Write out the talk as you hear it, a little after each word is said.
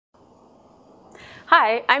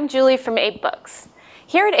Hi, I'm Julie from Abe Books.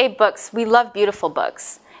 Here at Abe Books, we love beautiful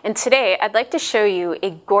books, and today I'd like to show you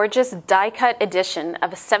a gorgeous die-cut edition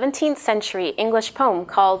of a 17th century English poem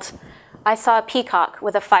called I Saw a Peacock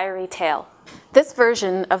with a Fiery Tail. This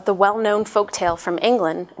version of the well-known folktale from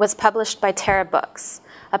England was published by TaraBooks,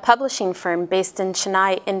 a publishing firm based in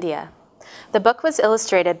Chennai, India. The book was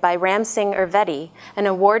illustrated by Ramsingh Urveti, an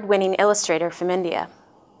award-winning illustrator from India.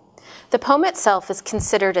 The poem itself is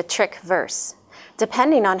considered a trick verse.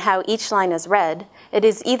 Depending on how each line is read, it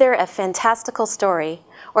is either a fantastical story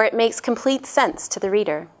or it makes complete sense to the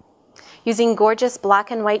reader. Using gorgeous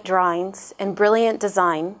black and white drawings and brilliant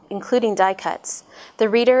design, including die cuts, the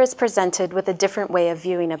reader is presented with a different way of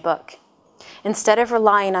viewing a book. Instead of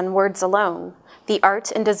relying on words alone, the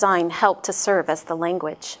art and design help to serve as the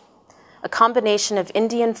language. A combination of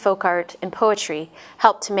Indian folk art and poetry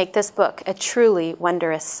helped to make this book a truly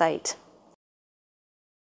wondrous sight.